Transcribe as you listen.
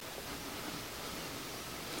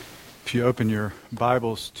If you open your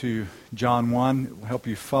Bibles to John 1, it will help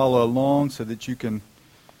you follow along so that you can,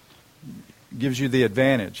 gives you the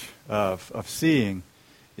advantage of seeing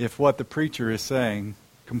if what the preacher is saying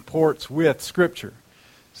comports with Scripture.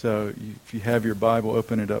 So if you have your Bible,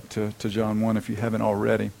 open it up to John 1 if you haven't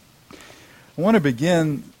already. I want to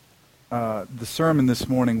begin the sermon this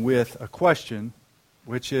morning with a question,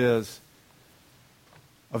 which is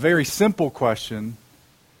a very simple question,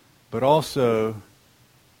 but also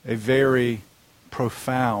a very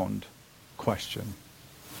profound question.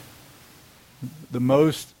 The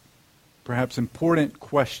most, perhaps, important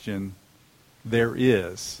question there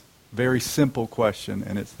is, very simple question,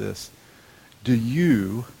 and it's this: do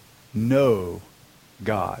you know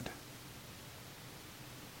God?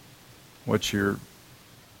 What's your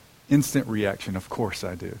instant reaction? Of course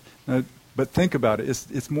I do. Now, but think about it.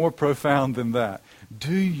 It's more profound than that.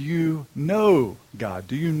 Do you know God?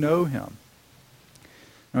 Do you know Him?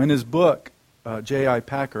 Now, in his book, J.I.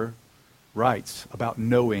 Packer writes about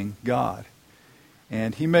knowing God.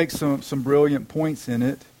 And he makes some brilliant points in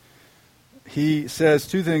it. He says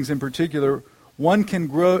two things in particular. One can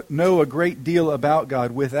know a great deal about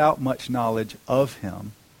God without much knowledge of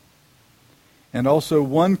Him. And also,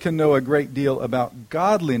 one can know a great deal about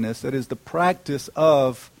godliness, that is, the practice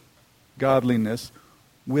of godliness,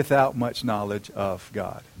 without much knowledge of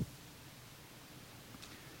God.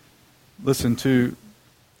 Listen to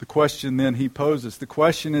the question then he poses. The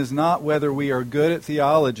question is not whether we are good at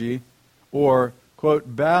theology or,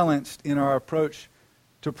 quote, balanced in our approach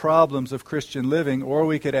to problems of Christian living, or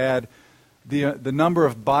we could add the number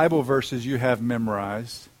of Bible verses you have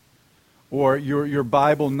memorized, or your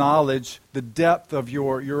Bible knowledge, the depth of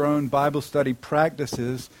your own Bible study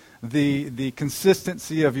practices, the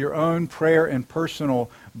consistency of your own prayer and personal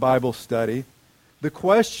Bible study. The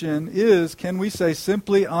question is, can we say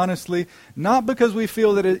simply, honestly, not because we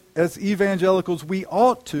feel that as evangelicals we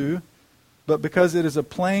ought to, but because it is a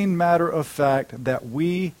plain matter of fact that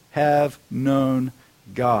we have known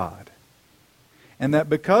God. And that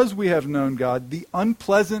because we have known God, the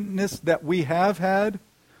unpleasantness that we have had,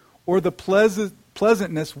 or the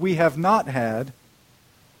pleasantness we have not had,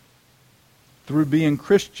 through being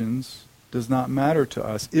Christians, does not matter to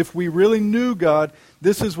us. If we really knew God,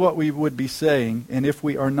 this is what we would be saying, and if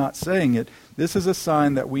we are not saying it, this is a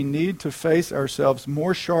sign that we need to face ourselves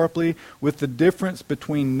more sharply with the difference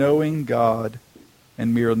between knowing God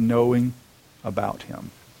and mere knowing about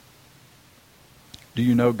Him. Do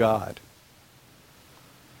you know God?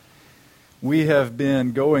 We have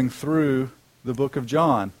been going through the book of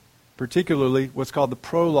John, particularly what's called the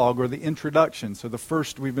prologue or the introduction. So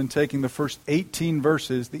we've been taking the first 18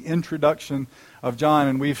 verses, the introduction of John,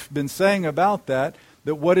 and we've been saying about that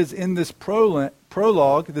what is in this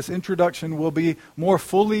prologue, this introduction, will be more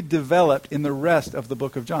fully developed in the rest of the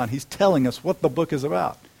book of John. He's telling us what the book is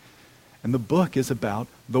about. And the book is about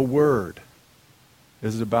the Word. It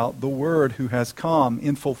is about the Word who has come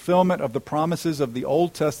in fulfillment of the promises of the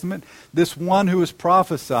Old Testament, this one who is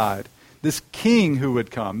prophesied, this king who would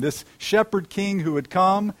come, this shepherd king who would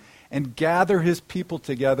come and gather his people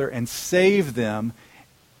together and save them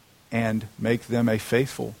and make them a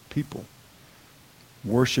faithful people,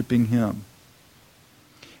 worshiping Him.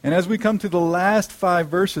 And as we come to the last 5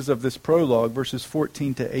 verses of this prologue, verses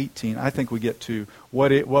 14 to 18, I think we get to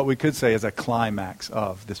what we could say is a climax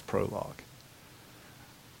of this prologue,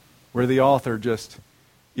 where the author just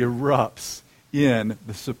erupts in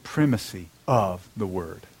the supremacy of the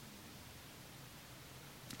Word.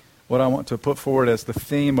 What I want to put forward as the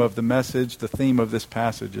theme of the message, the theme of this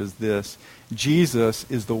passage is this: Jesus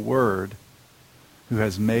is the Word who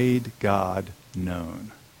has made God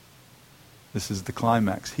known. This is the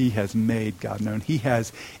climax. He has made God known. He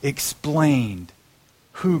has explained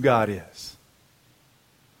who God is.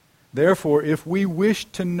 Therefore, if we wish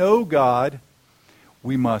to know God,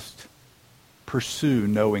 we must pursue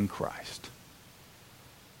knowing Christ.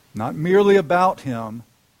 Not merely about Him,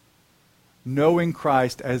 knowing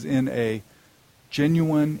Christ as in a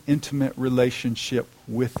genuine, intimate relationship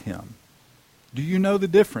with Him. Do you know the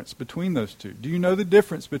difference between those two? Do you know the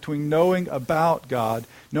difference between knowing about God,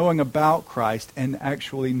 knowing about Christ, and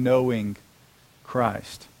actually knowing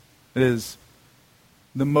Christ? It is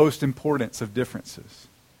the most importance of differences.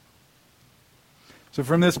 So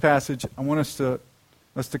from this passage, I want us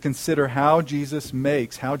to consider how Jesus,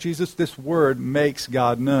 this Word, makes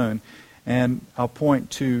God known. And I'll point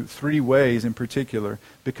to 3 ways in particular.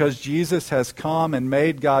 Because Jesus has come and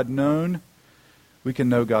made God known, we can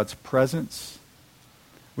know God's presence,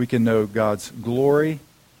 we can know God's glory,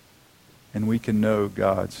 and we can know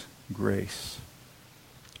God's grace.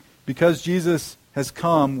 Because Jesus has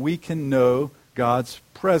come, we can know God's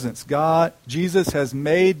presence. Jesus has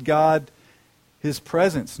made God his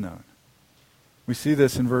presence known. We see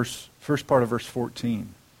this in first part of verse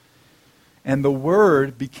 14. And the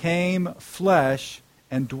Word became flesh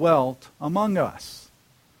and dwelt among us.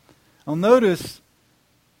 Now notice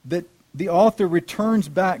that the author returns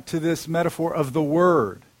back to this metaphor of the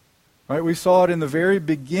Word. Right? We saw it in the very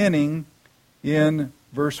beginning in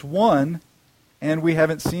verse 1, and we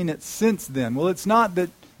haven't seen it since then. Well, it's not that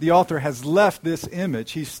the author has left this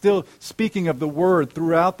image. He's still speaking of the Word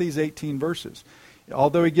throughout these 18 verses.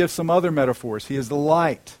 Although he gives some other metaphors. He is the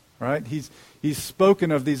light, right? He's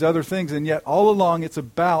spoken of these other things, and yet all along it's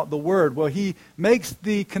about the Word. Well, he makes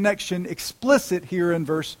the connection explicit here in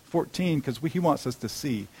verse 14 because he wants us to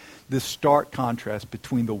see this stark contrast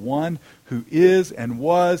between the one who is and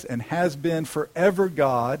was and has been forever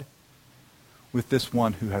God with this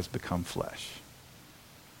one who has become flesh.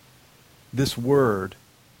 This Word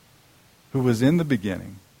who was in the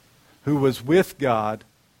beginning, who was with God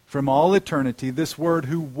from all eternity, this Word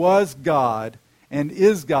who was God and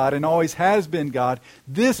is God and always has been God,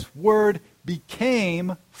 this Word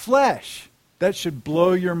became flesh. That should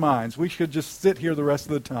blow your minds. We should just sit here the rest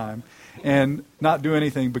of the time and not do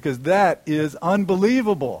anything because that is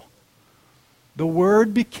unbelievable. The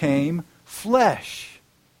Word became flesh.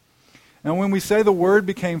 Now when we say the Word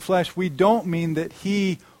became flesh, we don't mean that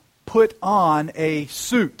he put on a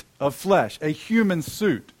suit of flesh, a human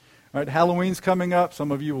suit. Right, Halloween's coming up.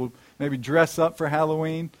 Some of you will maybe dress up for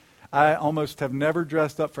Halloween. I almost have never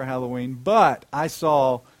dressed up for Halloween, but I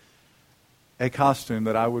saw a costume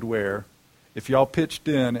that I would wear if y'all pitched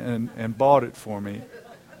in and bought it for me.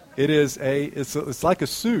 It's like a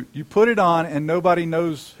suit. You put it on and nobody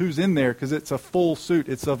knows who's in there because it's a full suit.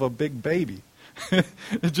 It's of a big baby.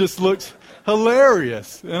 It just looks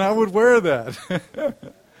hilarious, and I would wear that.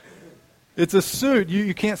 It's a suit.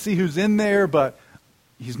 You can't see who's in there, but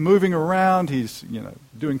he's moving around. He's,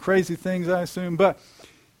 doing crazy things, I assume. But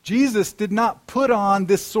Jesus did not put on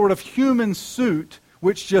this sort of human suit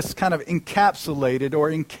which just kind of encapsulated or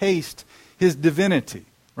encased his divinity,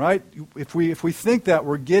 right? If we think that,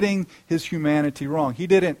 we're getting his humanity wrong. He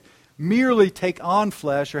didn't merely take on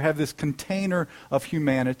flesh or have this container of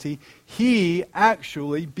humanity. He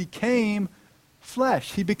actually became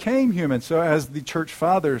flesh. He became human. So as the church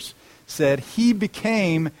fathers said, he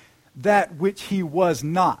became that which he was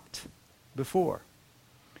not before.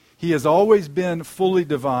 He has always been fully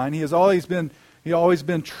divine. He has always been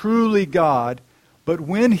truly God. But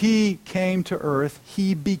when he came to earth,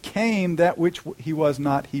 he became that which he was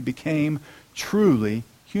not. He became truly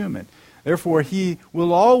human. Therefore, he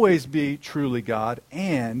will always be truly God.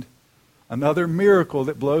 And another miracle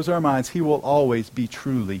that blows our minds, he will always be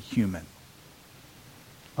truly human.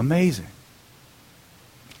 Amazing.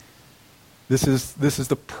 This is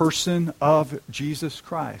the person of Jesus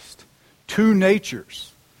Christ. Two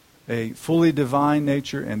natures, a fully divine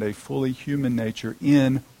nature and a fully human nature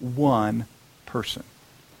in one person.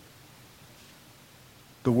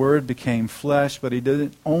 The Word became flesh, but he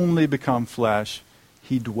didn't only become flesh,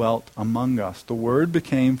 he dwelt among us. The Word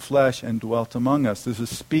became flesh and dwelt among us. This is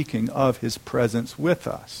speaking of his presence with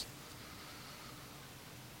us.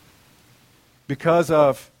 Because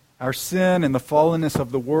of our sin and the fallenness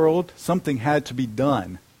of the world, something had to be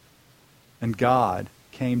done. And God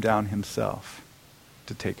came down himself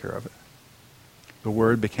to take care of it. The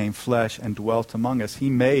Word became flesh and dwelt among us.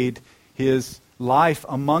 He made his life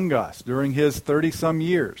among us during his 30-some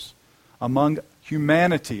years, among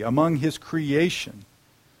humanity, among his creation.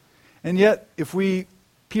 And yet, if we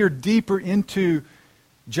peer deeper into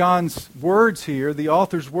John's words here, the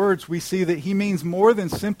author's words, we see that he means more than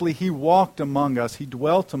simply he walked among us, he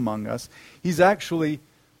dwelt among us. He's actually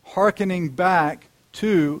hearkening back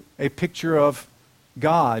to a picture of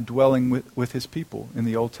God dwelling with his people in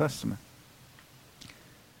the Old Testament.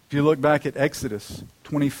 If you look back at Exodus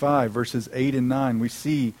 25, verses 8 and 9, we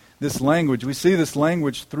see this language. We see this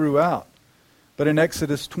language throughout. But in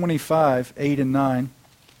Exodus 25, 8 and 9,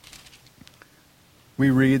 we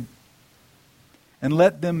read, "And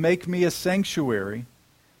let them make me a sanctuary,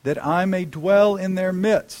 that I may dwell in their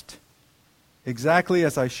midst, exactly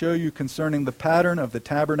as I show you concerning the pattern of the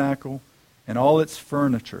tabernacle and all its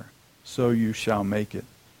furniture, so you shall make it."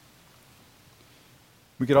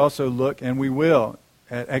 We could also look, and we will,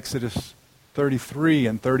 at Exodus 33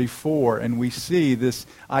 and 34, and we see this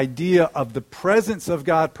idea of the presence of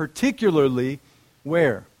God, particularly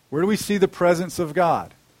where? Where do we see the presence of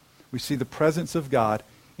God? We see the presence of God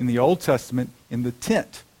in the Old Testament in the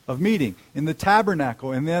tent of meeting, in the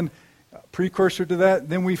tabernacle, and then precursor to that,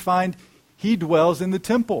 then we find he dwells in the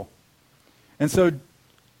temple. And so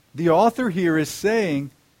the author here is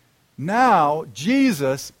saying, Now,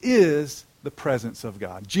 Jesus is the presence of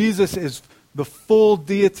God. Jesus is the full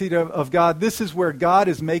deity of God. This is where God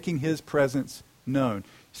is making his presence known.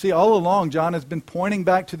 See, all along, John has been pointing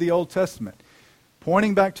back to the Old Testament.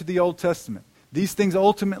 Pointing back to the Old Testament. These things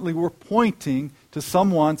ultimately were pointing to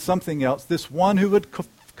someone, something else, this one who would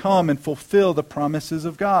come and fulfill the promises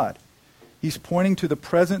of God. He's pointing to the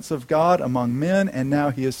presence of God among men, and now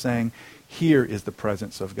he is saying, here is the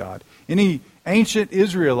presence of God. Any ancient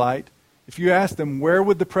Israelite, if you ask them, where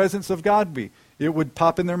would the presence of God be? It would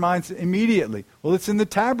pop in their minds immediately. Well, it's in the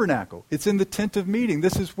tabernacle. It's in the tent of meeting.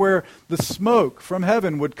 This is where the smoke from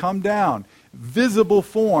heaven would come down, visible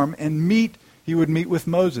form, and he would meet with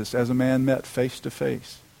Moses as a man met face to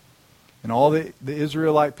face. And all the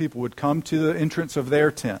Israelite people would come to the entrance of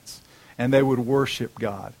their tents, and they would worship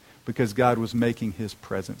God because God was making his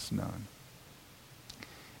presence known.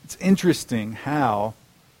 It's interesting how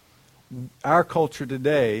our culture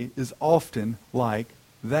today is often like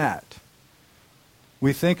that.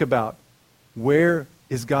 We think about, where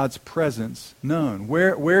is God's presence known?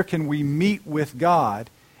 Where can we meet with God?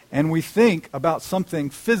 And we think about something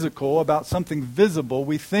physical, about something visible.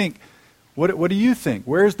 We think, what do you think?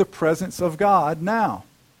 Where's the presence of God now?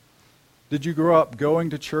 Did you grow up going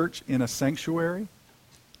to church in a sanctuary?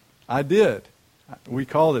 I did. We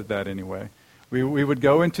called it that anyway. We would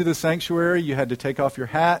go into the sanctuary. You had to take off your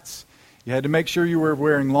hats. You had to make sure you were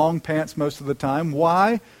wearing long pants most of the time.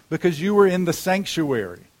 Why? Because you were in the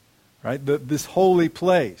sanctuary, right? This holy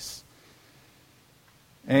place.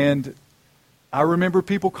 And I remember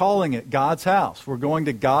people calling it God's house. We're going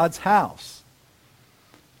to God's house.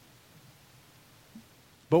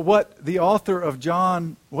 But what the author of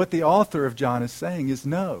John is saying is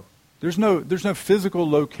no. There's no physical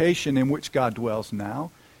location in which God dwells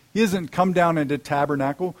now. He hasn't come down into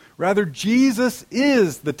tabernacle. Rather, Jesus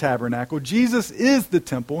is the tabernacle. Jesus is the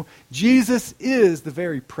temple. Jesus is the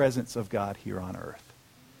very presence of God here on earth.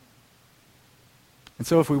 And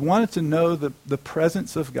so if we wanted to know the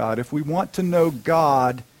presence of God, if we want to know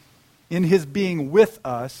God in his being with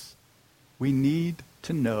us, we need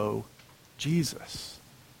to know Jesus.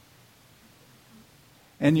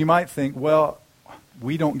 And you might think, well,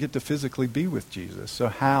 we don't get to physically be with Jesus, so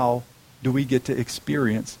how do we get to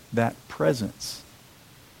experience that presence?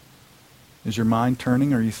 Is your mind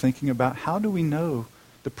turning? Are you thinking about, how do we know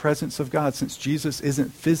the presence of God since Jesus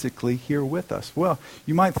isn't physically here with us? Well,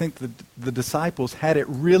 you might think that the disciples had it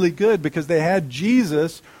really good because they had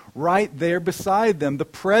Jesus right there beside them, the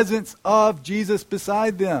presence of Jesus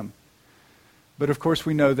beside them. But of course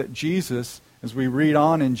we know that Jesus, as we read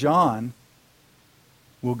on in John,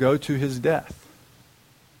 will go to his death.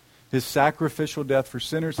 His sacrificial death for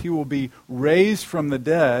sinners. He will be raised from the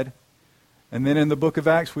dead. And then in the book of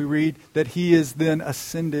Acts we read that he is then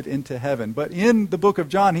ascended into heaven. But in the book of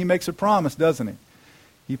John he makes a promise, doesn't he?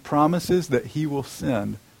 He promises that he will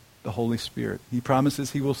send the Holy Spirit. He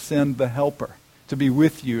promises he will send the Helper to be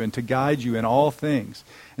with you and to guide you in all things.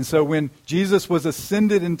 And so when Jesus was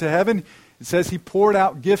ascended into heaven, it says he poured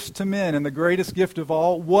out gifts to men, and the greatest gift of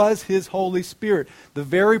all was his Holy Spirit, the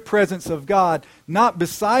very presence of God, not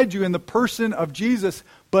beside you in the person of Jesus,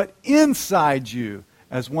 but inside you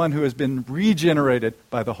as one who has been regenerated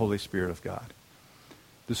by the Holy Spirit of God.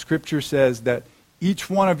 The Scripture says that each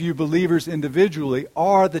one of you believers individually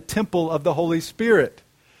are the temple of the Holy Spirit.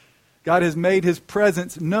 God has made his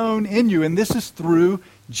presence known in you, and this is through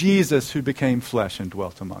Jesus who became flesh and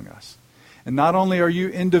dwelt among us. And not only are you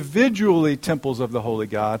individually temples of the Holy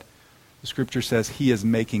God, the Scripture says he is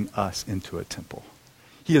making us into a temple.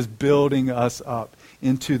 He is building us up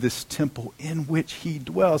into this temple in which he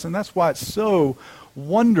dwells. And that's why it's so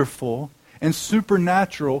wonderful and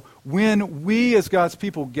supernatural when we as God's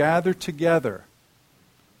people gather together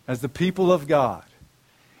as the people of God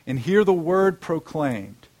and hear the word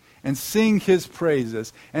proclaimed and sing his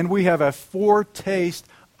praises, and we have a foretaste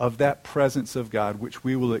of that presence of God, which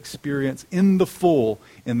we will experience in the full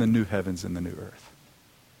in the new heavens and the new earth.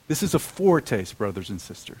 This is a foretaste, brothers and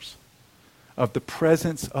sisters, of the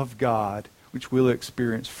presence of God, which we'll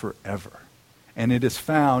experience forever. And it is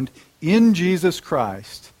found in Jesus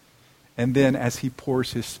Christ, and then as he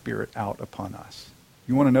pours his Spirit out upon us.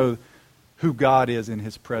 You want to know who God is in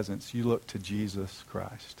his presence, you look to Jesus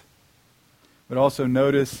Christ. But also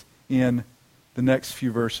notice in the next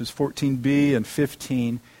few verses, 14b and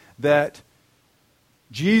 15, that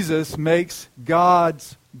Jesus makes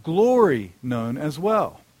God's glory known as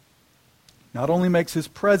well. Not only makes his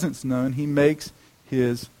presence known, he makes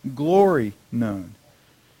his glory known.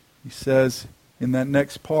 He says in that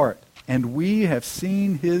next part, and we have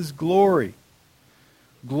seen his glory.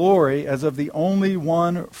 Glory as of the only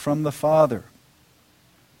one from the Father.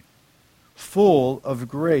 full of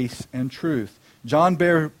grace and truth. John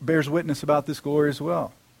bears witness about this glory as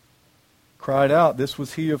well. Cried out, "This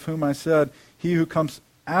was he of whom I said, he who comes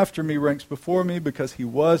after me ranks before me because he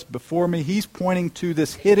was before me." He's pointing to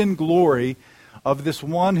this hidden glory of this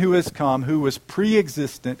one who has come, who was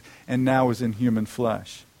pre-existent and now is in human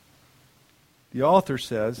flesh. The author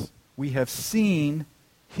says, we have seen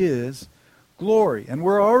his glory. And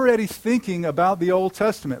we're already thinking about the Old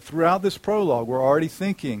Testament. Throughout this prologue, we're already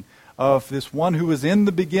thinking of this one who was in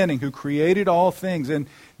the beginning, who created all things. And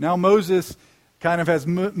now Moses kind of has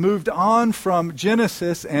moved on from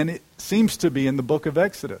Genesis, and it seems to be in the book of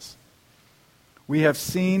Exodus. We have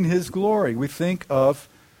seen his glory. We think of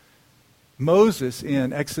Moses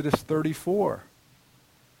in Exodus 34.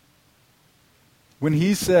 When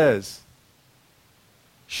he says,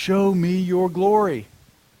 "Show me your glory.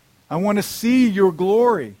 I want to see your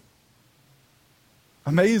glory."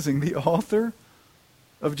 Amazing. The author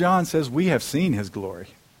of John says, we have seen his glory.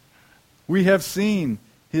 We have seen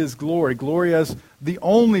his glory. Glory as the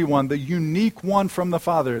only one, the unique one from the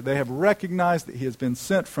Father. They have recognized that he has been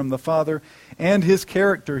sent from the Father, and his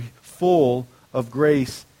character full of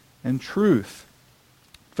grace and truth.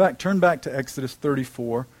 In fact, turn back to Exodus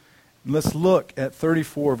 34. And let's look at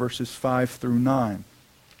 34 verses 5 through 9.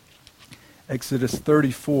 Exodus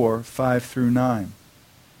 34, 5 through 9.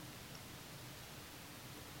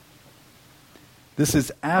 This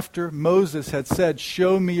is after Moses had said,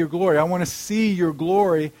 "Show me your glory. I want to see your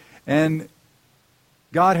glory." And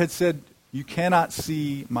God had said, "You cannot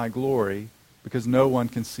see my glory because no one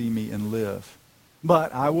can see me and live.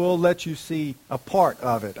 But I will let you see a part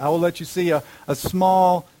of it. I will let you see a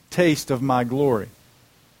small taste of my glory."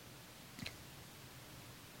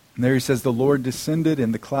 And there he says, "The Lord descended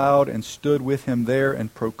in the cloud and stood with him there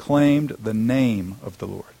and proclaimed the name of the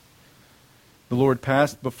Lord. The Lord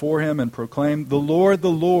passed before him and proclaimed, 'The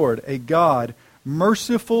Lord, a God,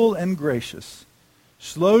 merciful and gracious,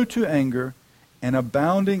 slow to anger, and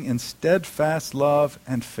abounding in steadfast love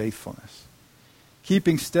and faithfulness,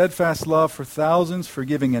 keeping steadfast love for thousands,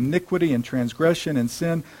 forgiving iniquity and transgression and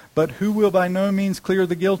sin, but who will by no means clear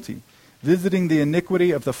the guilty, visiting the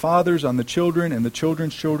iniquity of the fathers on the children and the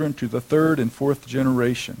children's children to the third and fourth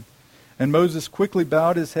generation.' And Moses quickly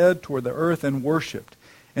bowed his head toward the earth and worshipped.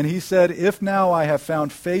 And he said, 'If now I have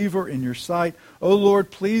found favor in your sight, O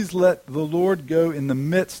Lord, please let the Lord go in the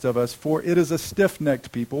midst of us, for it is a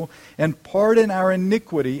stiff-necked people, and pardon our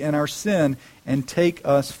iniquity and our sin, and take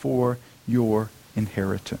us for your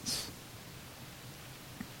inheritance.'"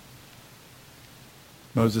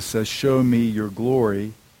 Moses says, "Show me your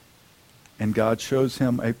glory," and God shows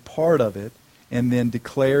him a part of it, and then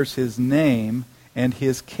declares his name and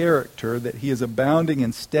his character, that he is abounding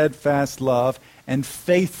in steadfast love and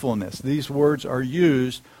faithfulness. These words are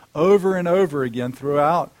used over and over again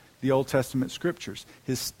throughout the Old Testament scriptures.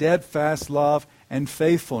 His steadfast love and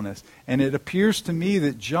faithfulness. And it appears to me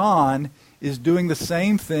that John is doing the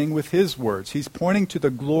same thing with his words. He's pointing to the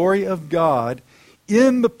glory of God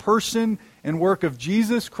in the person and work of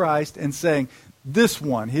Jesus Christ and saying, this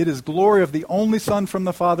one, it is glory of the only Son from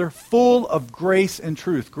the Father, full of grace and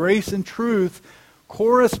truth. Grace and truth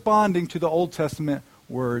corresponding to the Old Testament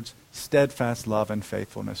words, steadfast love and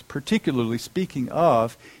faithfulness, particularly speaking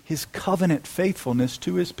of his covenant faithfulness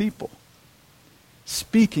to his people.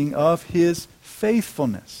 Speaking of his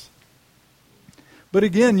faithfulness. But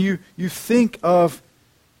again, you think of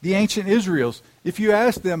the ancient Israels. If you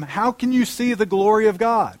ask them, how can you see the glory of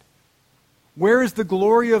God? Where is the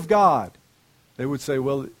glory of God? They would say,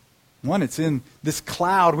 well, one, it's in this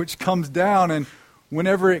cloud which comes down, and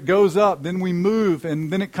whenever it goes up, then we move,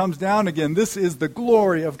 and then it comes down again. This is the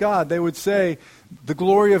glory of God. They would say the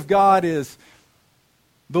glory of God is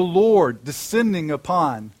the Lord descending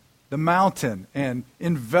upon the mountain and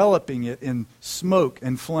enveloping it in smoke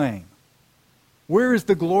and flame. Where is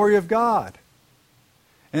the glory of God?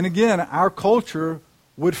 And again, our culture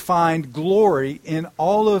would find glory in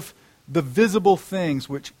all of the visible things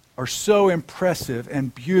which are so impressive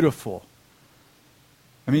and beautiful.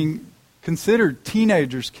 I mean, consider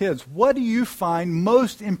teenagers, kids. What do you find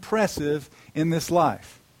most impressive in this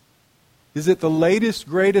life? Is it the latest,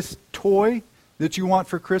 greatest toy that you want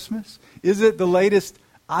for Christmas? Is it the latest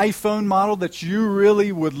iPhone model that you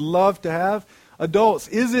really would love to have? Adults,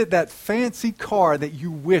 is it that fancy car that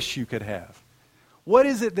you wish you could have? What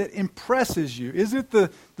is it that impresses you? Is it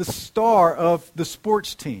the star of the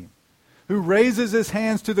sports team who raises his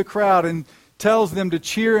hands to the crowd and tells them to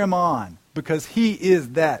cheer him on because he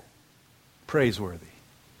is that praiseworthy?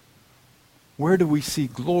 Where do we see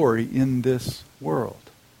glory in this world?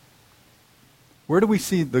 Where do we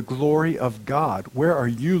see the glory of God? Where are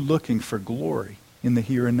you looking for glory in the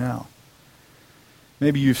here and now?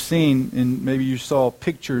 Maybe you've seen, and maybe you saw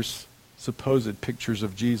pictures, supposed pictures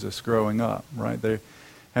of Jesus growing up, right? They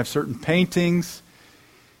have certain paintings.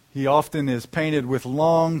 He often is painted with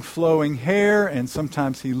long, flowing hair, and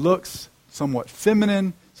sometimes he looks somewhat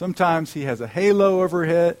feminine. Sometimes he has a halo over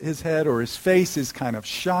his head, or his face is kind of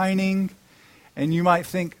shining. And you might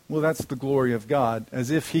think, well, that's the glory of God, as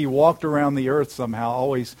if he walked around the earth somehow,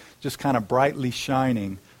 always just kind of brightly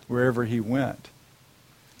shining wherever he went.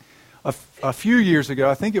 A few years ago,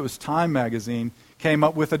 I think it was Time magazine, came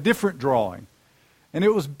up with a different drawing. And it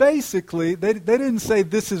was basically, they didn't say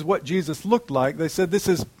this is what Jesus looked like. They said this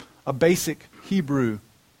is a basic Hebrew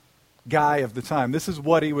guy of the time. This is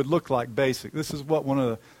what he would look like, basic. This is what one of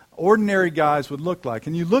the ordinary guys would look like.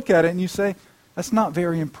 And you look at it and you say, that's not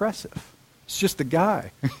very impressive. It's just a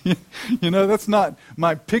guy. That's not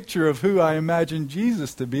my picture of who I imagine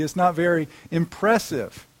Jesus to be. It's not very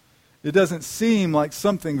impressive. It doesn't seem like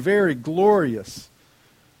something very glorious.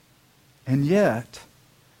 And yet,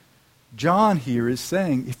 John here is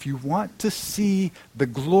saying, if you want to see the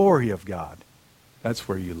glory of God, that's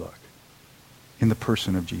where you look, in the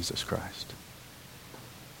person of Jesus Christ.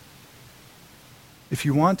 If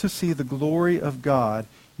you want to see the glory of God,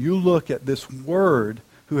 you look at this Word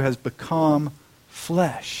who has become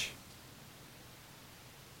flesh.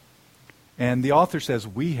 And the author says,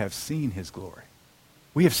 we have seen His glory.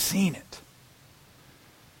 We have seen it.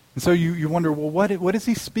 And so you wonder, well, what is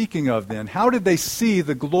he speaking of then? How did they see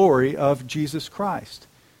the glory of Jesus Christ?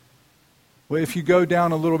 Well, if you go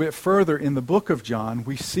down a little bit further in the book of John,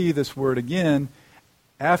 we see this word again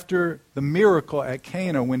after the miracle at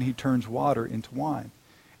Cana when he turns water into wine.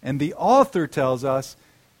 And the author tells us,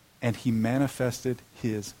 and he manifested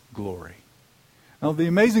his glory. Now, the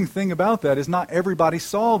amazing thing about that is not everybody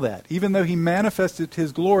saw that. Even though he manifested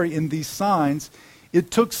his glory in these signs, it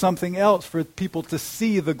took something else for people to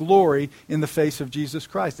see the glory in the face of Jesus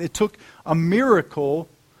Christ. It took a miracle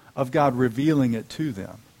of God revealing it to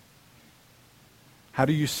them. How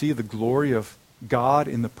do you see the glory of God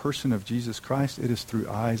in the person of Jesus Christ? It is through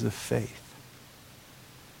eyes of faith.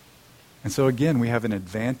 And so again, we have an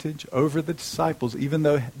advantage over the disciples, even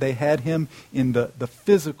though they had him in the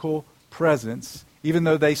physical presence, even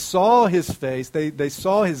though they saw his face, they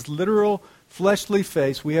saw his literal fleshly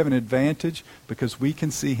face. We have an advantage because we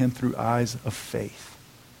can see him through eyes of faith.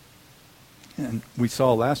 And we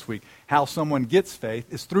saw last week how someone gets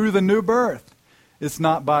faith is through the new birth. It's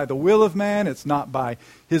not by the will of man. It's not by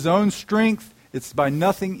his own strength. It's by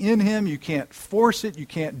nothing in him. You can't force it. You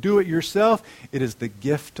can't do it yourself. It is the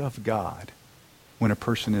gift of God when a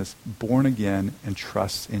person is born again and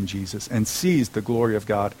trusts in Jesus and sees the glory of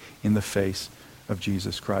God in the face of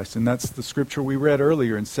Jesus Christ. And that's the scripture we read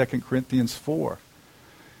earlier in 2 Corinthians 4.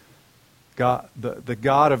 God, the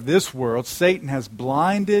God of this world, Satan has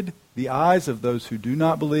blinded the eyes of those who do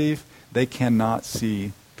not believe. They cannot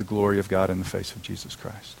see the glory of God in the face of Jesus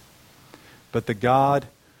Christ. But the God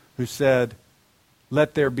who said,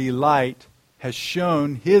 "Let there be light," has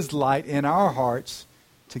shown his light in our hearts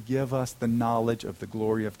to give us the knowledge of the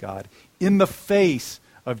glory of God in the face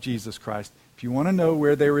of Jesus Christ. If you want to know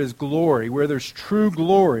where there is glory, where there's true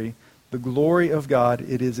glory, the glory of God,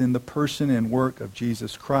 it is in the person and work of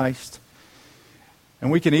Jesus Christ.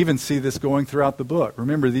 And we can even see this going throughout the book.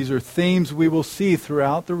 Remember, these are themes we will see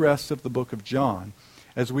throughout the rest of the book of John.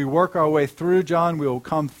 As we work our way through John, we will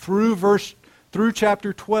come through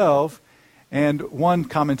chapter 12, and one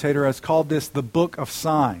commentator has called this the book of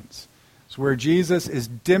signs. It's where Jesus is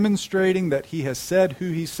demonstrating that he has said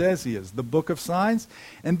who he says he is, the book of signs.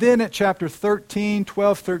 And then at chapter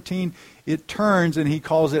 12, 13, it turns and he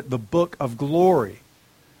calls it the book of glory,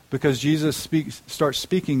 because Jesus starts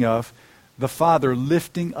speaking of the Father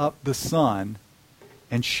lifting up the Son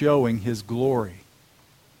and showing his glory.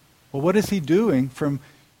 Well, what is he doing from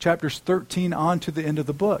chapters 13 on to the end of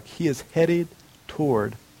the book? He is headed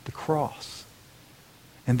toward the cross.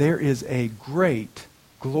 And there is a great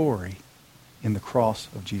glory in the cross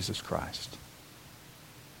of Jesus Christ.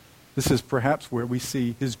 This is perhaps where we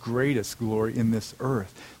see his greatest glory in this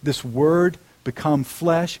earth. This Word become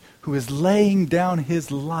flesh, who is laying down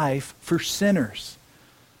his life for sinners,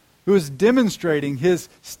 who is demonstrating his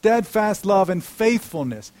steadfast love and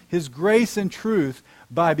faithfulness, his grace and truth,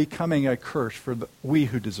 by becoming a curse for we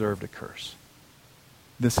who deserved a curse.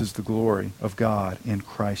 This is the glory of God in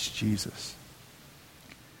Christ Jesus.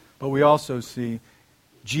 But we also see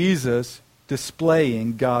Jesus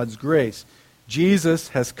displaying God's grace. Jesus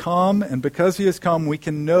has come, and because he has come, we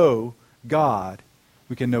can know God.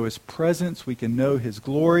 We can know his presence, we can know his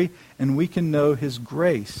glory, and we can know his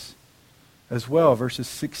grace as well. Verses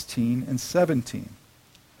 16 and 17.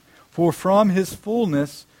 For from his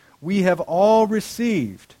fullness we have all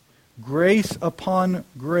received grace upon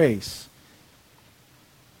grace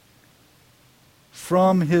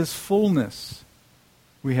from His fullness.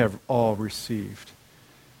 We have all received.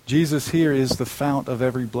 Jesus here is the fount of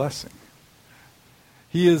every blessing.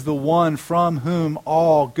 He is the one from whom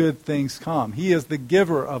all good things come. He is the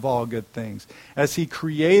giver of all good things. As He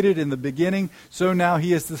created in the beginning, so now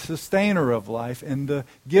He is the sustainer of life and the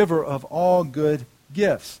giver of all good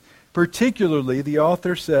gifts. Particularly, the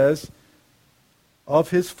author says,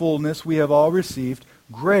 of His fullness we have all received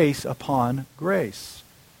grace upon grace.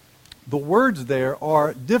 The words there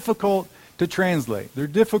are difficult to translate. They're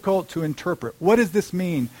difficult to interpret. What does this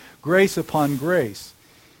mean, grace upon grace?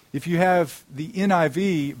 If you have the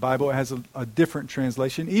NIV Bible, it has a different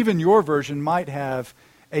translation. Even your version might have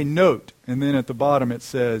a note, and then at the bottom it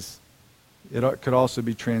says, it could also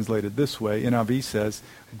be translated this way. NIV says,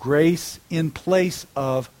 grace in place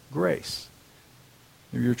of grace.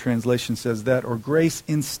 Maybe your translation says that, or grace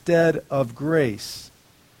instead of grace.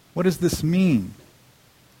 What does this mean?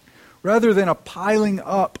 Rather than a piling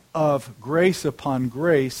up of grace upon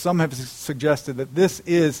grace, some have suggested that this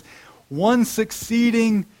is one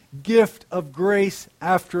succeeding gift of grace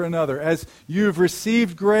after another. As you've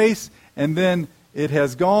received grace and then it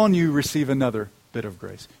has gone, you receive another bit of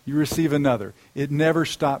grace. You receive another. It never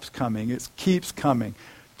stops coming. It keeps coming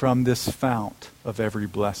from this fount of every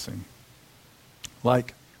blessing.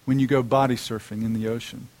 Like when you go body surfing in the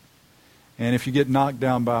ocean. And if you get knocked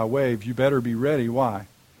down by a wave, you better be ready. Why?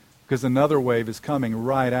 Because another wave is coming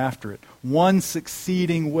right after it. One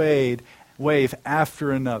succeeding wave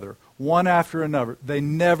after another. One after another. They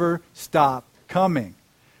never stop coming.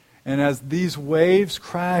 And as these waves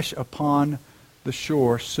crash upon the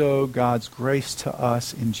shore, so God's grace to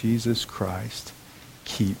us in Jesus Christ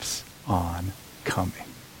keeps on coming.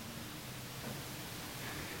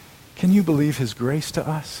 Can you believe His grace to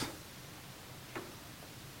us?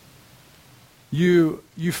 You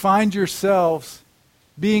find yourselves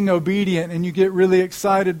being obedient and you get really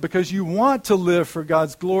excited because you want to live for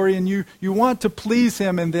God's glory and you want to please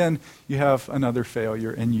Him, and then you have another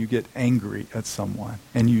failure and you get angry at someone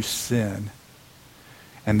and you sin,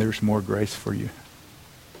 and there's more grace for you.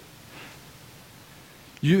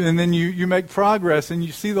 And then you make progress and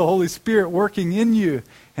you see the Holy Spirit working in you,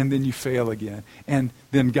 and then you fail again. And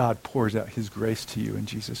then God pours out His grace to you in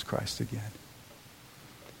Jesus Christ again.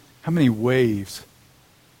 How many waves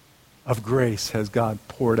of grace has God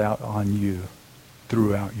poured out on you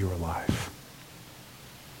throughout your life?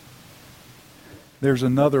 There's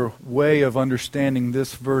another way of understanding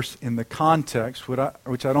this verse in the context,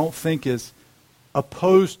 which I don't think is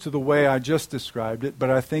opposed to the way I just described it,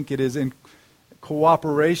 but I think it is in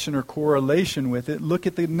cooperation or correlation with it. Look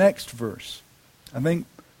at the next verse. I think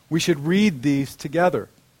we should read these together.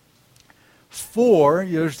 For,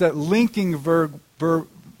 there's that linking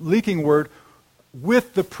word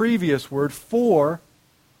with the previous word. For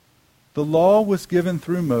the law was given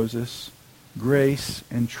through Moses, grace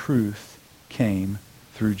and truth came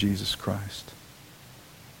through Jesus Christ.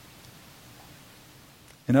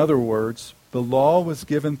 In other words, the law was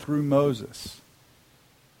given through Moses.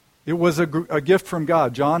 It was a gift from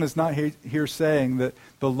God. John is not here saying that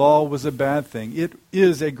the law was a bad thing. It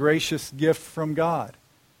is a gracious gift from God.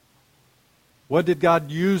 What did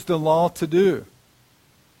God use the law to do?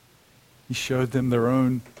 He showed them their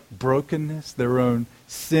own brokenness, their own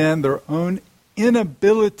sin, their own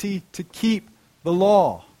inability to keep the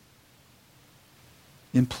law.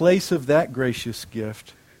 In place of that gracious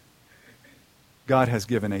gift, God has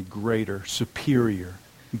given a greater, superior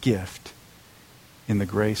gift in the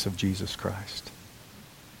grace of Jesus Christ.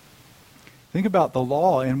 Think about the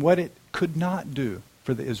law and what it could not do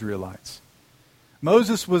for the Israelites.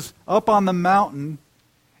 Moses was up on the mountain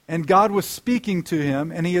and God was speaking to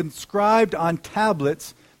him, and He inscribed on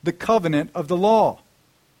tablets the covenant of the law,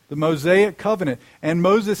 the Mosaic covenant. And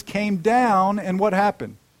Moses came down, and what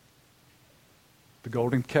happened? The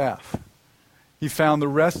golden calf. He found the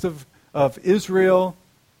rest of Israel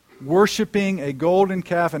worshiping a golden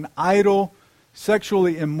calf, an idol,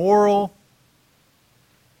 sexually immoral.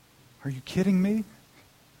 Are you kidding me?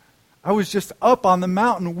 I was just up on the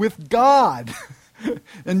mountain with God.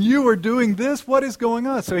 And you are doing this? What is going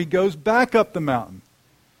on? So he goes back up the mountain.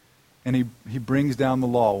 And he brings down the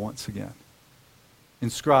law once again,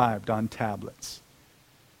 inscribed on tablets.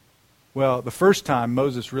 Well, the first time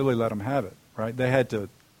Moses really let them have it, right? They had to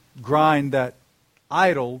grind that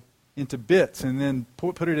idol into bits and then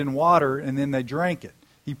put it in water, and then they drank it.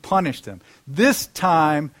 He punished them. This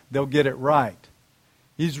time, they'll get it right.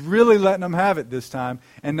 He's really letting them have it this time.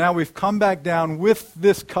 And now we've come back down with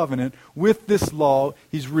this covenant, with this law.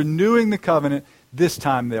 He's renewing the covenant. this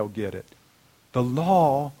time they'll get it. The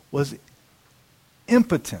law was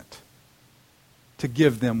impotent to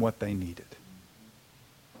give them what they needed.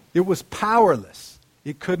 It was powerless.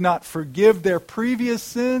 It could not forgive their previous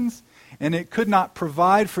sins, and it could not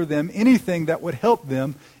provide for them anything that would help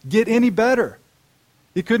them get any better.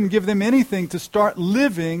 It couldn't give them anything to start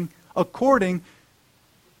living according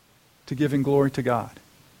to giving glory to God.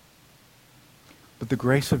 But the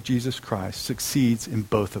grace of Jesus Christ succeeds in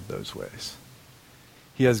both of those ways.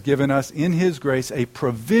 He has given us in His grace a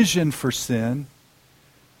provision for sin.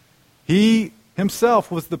 He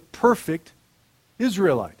Himself was the perfect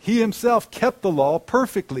Israelite. He Himself kept the law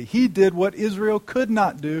perfectly. He did what Israel could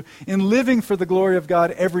not do in living for the glory of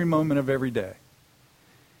God every moment of every day.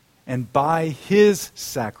 And by His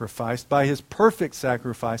sacrifice, by His perfect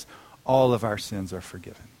sacrifice, all of our sins are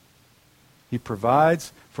forgiven. He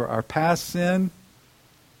provides for our past sin,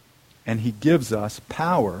 and He gives us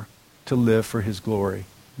power to live for His glory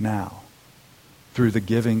now through the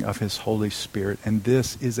giving of His Holy Spirit. And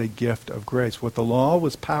this is a gift of grace. What the law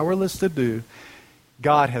was powerless to do,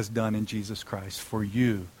 God has done in Jesus Christ for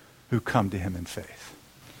you who come to Him in faith.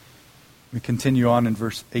 We continue on in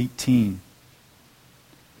verse 18.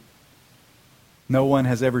 No one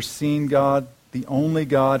has ever seen God, the only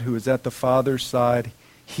God who is at the Father's side.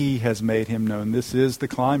 He has made Him known. This is the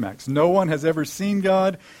climax. No one has ever seen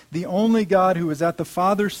God, the only God who is at the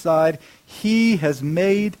Father's side. He has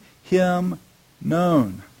made Him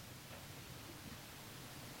known.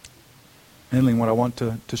 Mainly what I want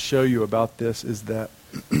to show you about this is that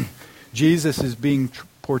Jesus is being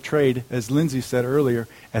portrayed, as Lindsay said earlier,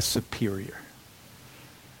 as superior.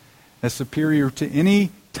 As superior to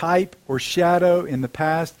any type or shadow in the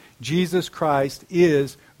past. Jesus Christ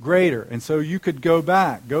is greater. And so you could go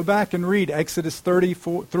back and read Exodus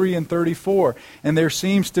 33 and 34, and there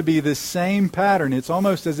seems to be this same pattern. It's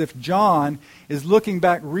almost as if John is looking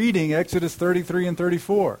back reading Exodus 33 and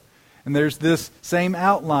 34. And there's this same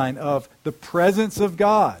outline of the presence of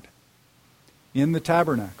God in the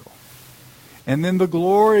tabernacle. And then the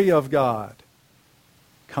glory of God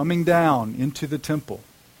coming down into the temple.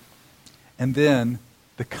 And then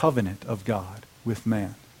the covenant of God with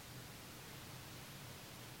man.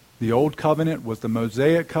 The old covenant was the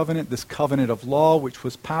Mosaic covenant, this covenant of law which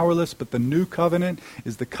was powerless, but the new covenant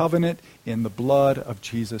is the covenant in the blood of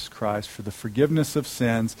Jesus Christ for the forgiveness of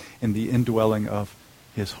sins and the indwelling of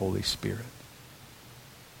His Holy Spirit.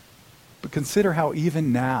 But consider how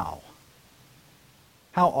even now,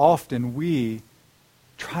 how often we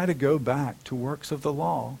try to go back to works of the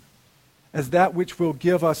law as that which will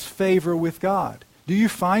give us favor with God. Do you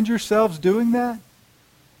find yourselves doing that?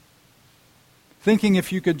 Thinking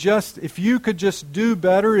if you could just do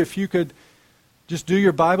better, if you could just do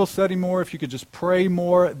your Bible study more, if you could just pray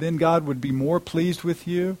more, then God would be more pleased with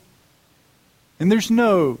you. And there's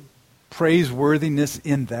no praiseworthiness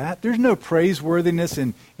in that. There's no praiseworthiness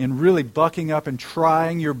in really bucking up and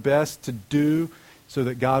trying your best to do so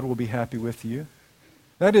that God will be happy with you.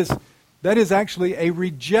 That is actually a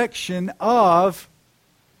rejection of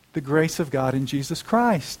the grace of God in Jesus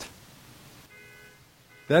Christ.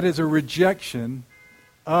 That is a rejection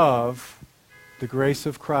of the grace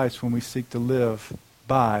of Christ when we seek to live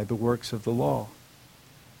by the works of the law.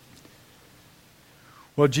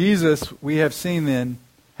 Well, Jesus, we have seen then,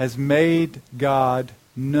 has made God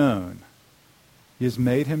known. He has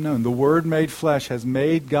made Him known. The Word made flesh has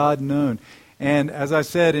made God known. And as I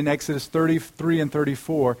said in Exodus 33 and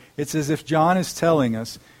 34, it's as if John is telling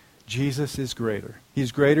us Jesus is greater.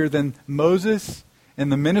 He's greater than Moses and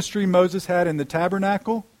the ministry Moses had in the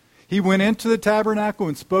tabernacle. He went into the tabernacle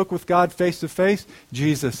and spoke with God face to face.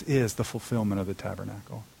 Jesus is the fulfillment of the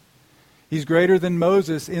tabernacle. He's greater than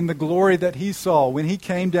Moses in the glory that he saw. When he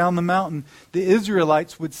came down the mountain, the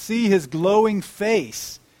Israelites would see his glowing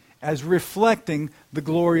face as reflecting the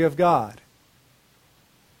glory of God.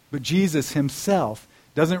 But Jesus Himself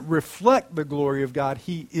doesn't reflect the glory of God.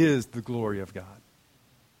 He is the glory of God.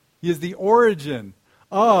 He is the origin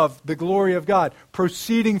of the glory of God,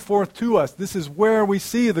 proceeding forth to us. This is where we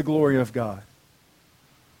see the glory of God.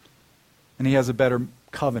 And He has a better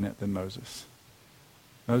covenant than Moses.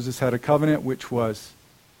 Moses had a covenant which was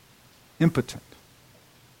impotent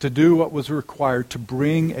to do what was required to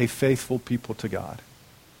bring a faithful people to God.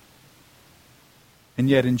 And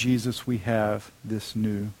yet in Jesus we have this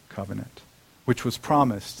new covenant, which was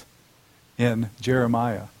promised in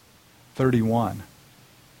Jeremiah 31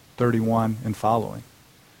 and following.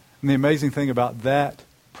 And the amazing thing about that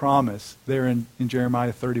promise there in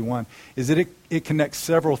Jeremiah 31 is that it connects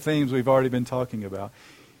several themes we've already been talking about.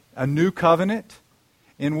 A new covenant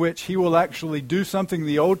in which He will actually do something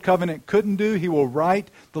the old covenant couldn't do. He will write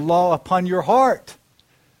the law upon your heart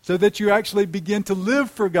so that you actually begin to live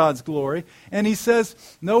for God's glory. And He says,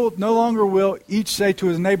 no longer will each say to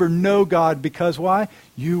his neighbor, know God, because why?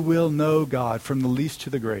 You will know God from the least to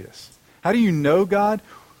the greatest. How do you know God?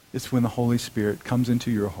 It's when the Holy Spirit comes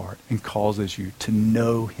into your heart and causes you to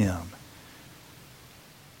know Him.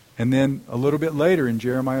 And then a little bit later in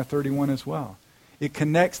Jeremiah 31 as well, it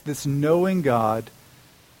connects this knowing God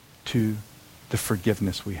to the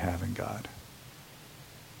forgiveness we have in God.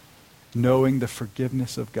 Knowing the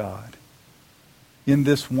forgiveness of God in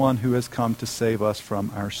this one who has come to save us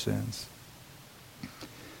from our sins.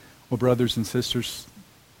 Well, brothers and sisters,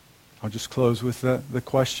 I'll just close with the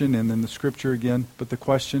question and then the scripture again. But the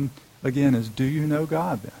question again is, do you know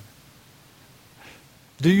God then?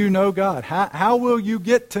 Do you know God? How will you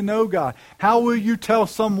get to know God? How will you tell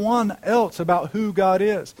someone else about who God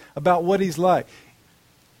is, about what He's like?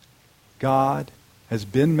 God has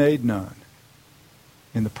been made known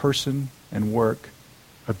in the person and work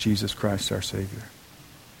of Jesus Christ our Savior.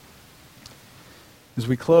 As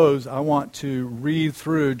we close, I want to read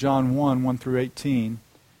through John 1 through 18.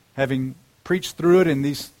 Having preached through it in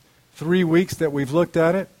these 3 weeks that we've looked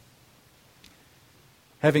at it,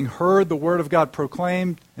 having heard the Word of God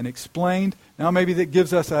proclaimed and explained, now maybe that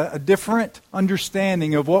gives us a different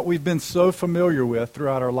understanding of what we've been so familiar with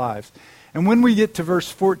throughout our lives. And when we get to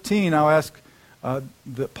verse 14, I'll ask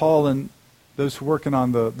that Paul and those who are working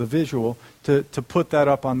on the visual to put that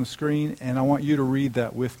up on the screen, and I want you to read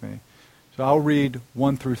that with me. So I'll read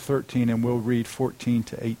 1 through 13, and we'll read 14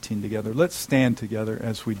 to 18 together. Let's stand together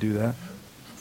as we do that.